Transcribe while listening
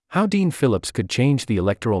How Dean Phillips could change the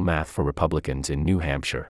electoral math for Republicans in New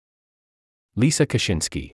Hampshire. Lisa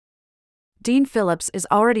Kaczynski. Dean Phillips is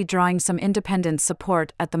already drawing some independent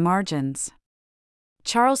support at the margins.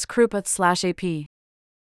 Charles Krupa/AP.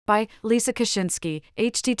 By Lisa Kaczynski,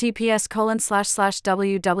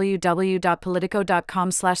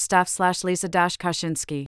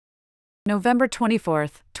 https://www.politico.com/staff/Lisa-Kaczynski. November 24,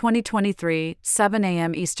 2023, 7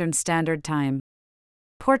 a.m. Eastern Standard Time.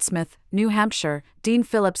 Portsmouth, New Hampshire. Dean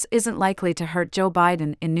Phillips isn't likely to hurt Joe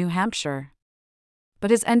Biden in New Hampshire.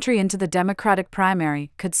 But his entry into the Democratic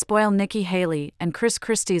primary could spoil Nikki Haley and Chris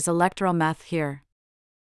Christie's electoral math here.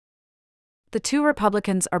 The two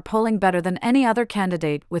Republicans are polling better than any other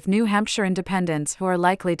candidate, with New Hampshire independents who are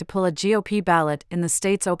likely to pull a GOP ballot in the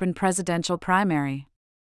state's open presidential primary.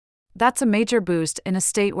 That's a major boost in a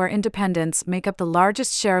state where independents make up the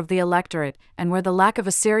largest share of the electorate, and where the lack of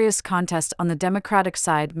a serious contest on the Democratic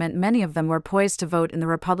side meant many of them were poised to vote in the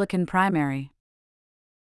Republican primary.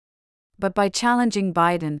 But by challenging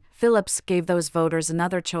Biden, Phillips gave those voters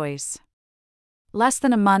another choice. Less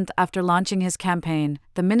than a month after launching his campaign,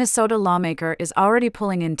 the Minnesota lawmaker is already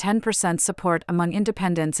pulling in 10% support among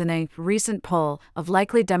independents in a recent poll of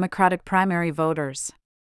likely Democratic primary voters.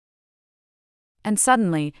 And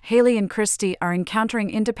suddenly, Haley and Christie are encountering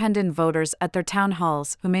independent voters at their town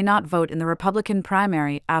halls who may not vote in the Republican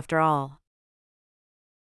primary after all.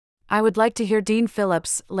 I would like to hear Dean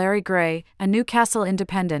Phillips. Larry Gray, a Newcastle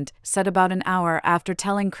independent, said about an hour after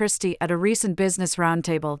telling Christie at a recent business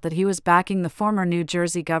roundtable that he was backing the former New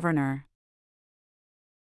Jersey governor.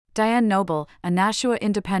 Diane Noble, a Nashua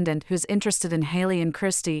independent who's interested in Haley and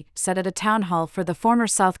Christie, said at a town hall for the former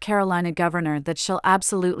South Carolina governor that she'll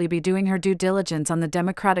absolutely be doing her due diligence on the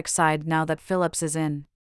Democratic side now that Phillips is in.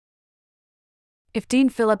 If Dean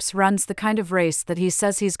Phillips runs the kind of race that he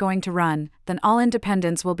says he's going to run, then all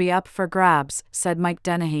independents will be up for grabs, said Mike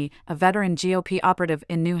Dennehy, a veteran GOP operative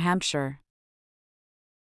in New Hampshire.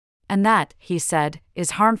 And that, he said,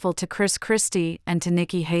 is harmful to Chris Christie and to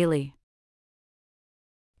Nikki Haley.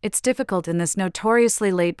 It's difficult in this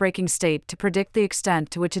notoriously late-breaking state to predict the extent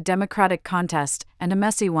to which a Democratic contest, and a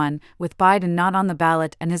messy one, with Biden not on the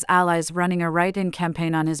ballot and his allies running a write-in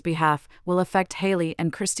campaign on his behalf, will affect Haley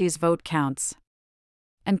and Christie's vote counts.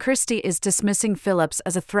 And Christie is dismissing Phillips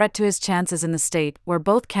as a threat to his chances in the state where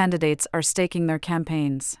both candidates are staking their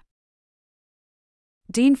campaigns.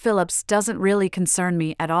 Dean Phillips doesn't really concern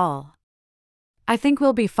me at all. I think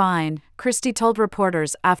we'll be fine, Christie told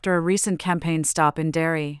reporters after a recent campaign stop in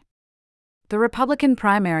Derry. The Republican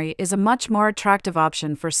primary is a much more attractive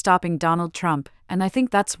option for stopping Donald Trump, and I think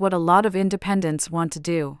that's what a lot of independents want to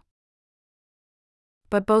do.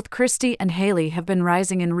 But both Christie and Haley have been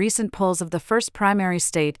rising in recent polls of the first primary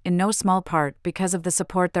state in no small part because of the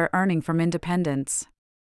support they're earning from independents.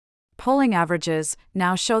 Polling averages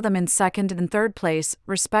now show them in second and third place,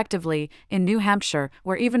 respectively, in New Hampshire,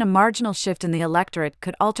 where even a marginal shift in the electorate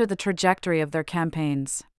could alter the trajectory of their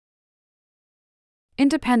campaigns.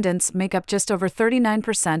 Independents make up just over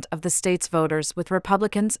 39% of the state's voters, with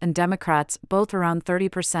Republicans and Democrats both around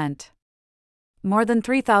 30%. More than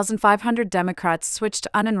 3,500 Democrats switched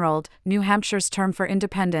to unenrolled, New Hampshire's term for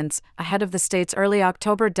independents, ahead of the state's early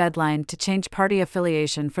October deadline to change party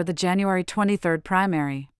affiliation for the January 23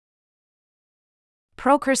 primary.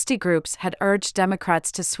 Pro-Christie groups had urged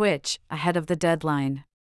Democrats to switch ahead of the deadline.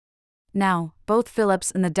 Now, both Phillips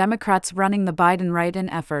and the Democrats running the Biden write-in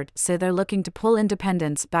effort say they're looking to pull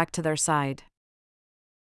independents back to their side.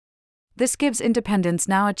 This gives independents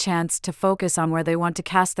now a chance to focus on where they want to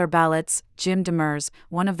cast their ballots, Jim Demers,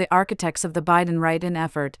 one of the architects of the Biden write-in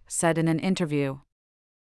effort, said in an interview.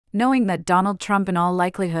 Knowing that Donald Trump in all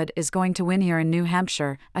likelihood is going to win here in New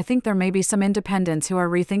Hampshire, I think there may be some independents who are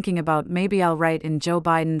rethinking about maybe I'll write in Joe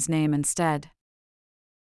Biden's name instead.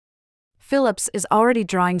 Phillips is already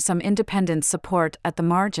drawing some independent support at the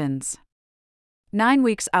margins. 9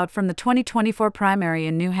 weeks out from the 2024 primary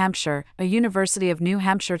in New Hampshire, a University of New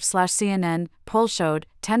Hampshire/CNN poll showed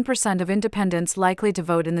 10% of independents likely to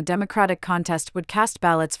vote in the Democratic contest would cast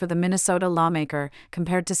ballots for the Minnesota lawmaker,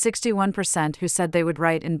 compared to 61% who said they would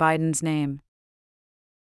write in Biden's name.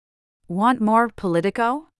 Want more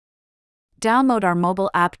Politico? Download our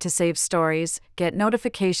mobile app to save stories, get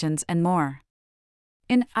notifications, and more.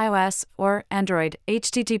 In iOS or Android,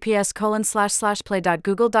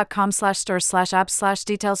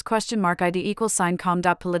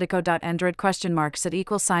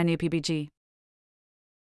 https://play.google.com/store/app/details?com.politico.android?mark@=sign@APBG.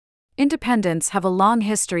 Independents have a long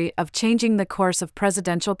history of changing the course of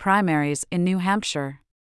presidential primaries in New Hampshire.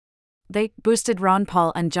 They boosted Ron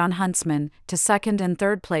Paul and John Huntsman to second and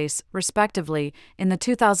third place, respectively, in the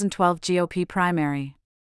 2012 GOP primary.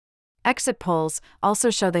 Exit polls also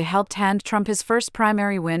show they helped hand Trump his first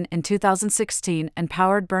primary win in 2016 and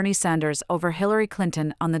powered Bernie Sanders over Hillary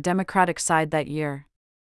Clinton on the Democratic side that year.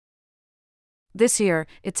 This year,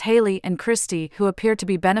 it's Haley and Christie who appear to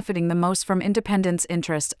be benefiting the most from independents'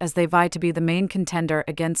 interest as they vie to be the main contender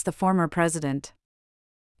against the former president.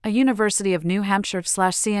 A University of New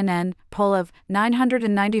Hampshire/CNN poll of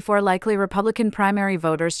 994 likely Republican primary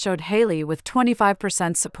voters showed Haley with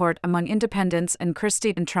 25% support among independents and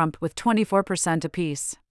Christie and Trump with 24%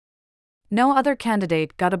 apiece. No other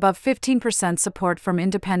candidate got above 15% support from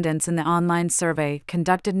independents in the online survey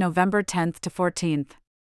conducted November 10 to 14.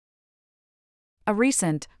 A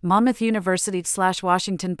recent Monmouth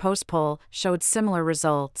University/Washington Post poll showed similar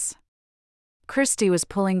results. Christie was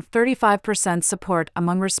pulling 35% support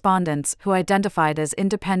among respondents who identified as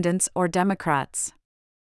independents or Democrats.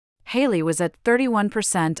 Haley was at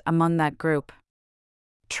 31% among that group.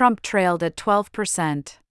 Trump trailed at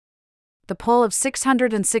 12%. The poll of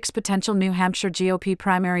 606 potential New Hampshire GOP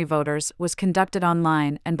primary voters was conducted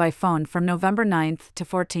online and by phone from November 9 to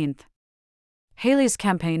 14. Haley's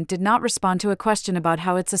campaign did not respond to a question about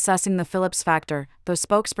how it's assessing the Phillips factor, though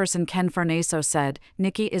spokesperson Ken Farnaso said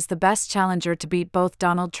Nikki is the best challenger to beat both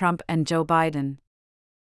Donald Trump and Joe Biden.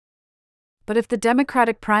 But if the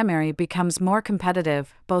Democratic primary becomes more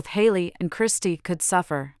competitive, both Haley and Christie could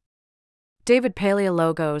suffer. David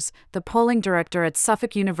Paleologos, the polling director at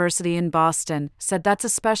Suffolk University in Boston, said that's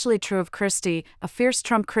especially true of Christie, a fierce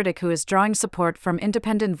Trump critic who is drawing support from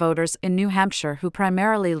independent voters in New Hampshire who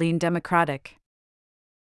primarily lean Democratic.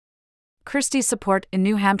 Christie's support in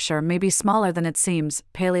New Hampshire may be smaller than it seems,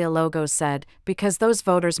 Paleologos said, because those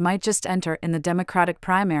voters might just enter in the Democratic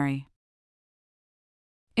primary.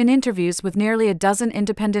 In interviews with nearly a dozen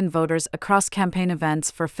independent voters across campaign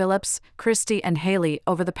events for Phillips, Christie, and Haley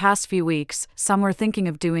over the past few weeks, some were thinking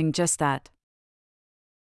of doing just that.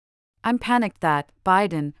 "I'm panicked that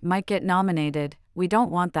Biden might get nominated. We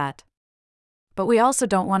don't want that. But we also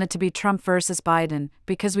don't want it to be Trump versus Biden,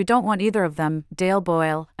 because we don't want either of them," Dale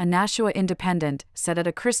Boyle, a Nashua independent, said at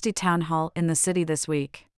a Christie town hall in the city this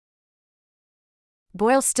week.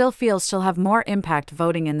 Boyle still feels she'll have more impact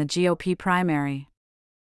voting in the GOP primary.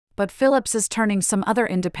 But Phillips is turning some other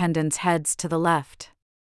independents' heads to the left.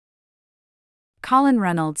 Colin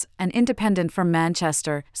Reynolds, an independent from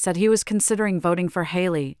Manchester, said he was considering voting for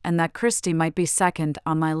Haley and that Christie might be second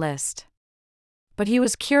on my list. But he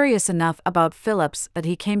was curious enough about Phillips that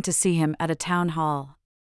he came to see him at a town hall.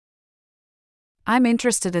 "I'm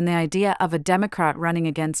interested in the idea of a Democrat running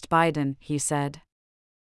against Biden," he said.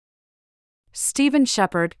 Stephen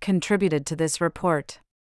Shepard contributed to this report.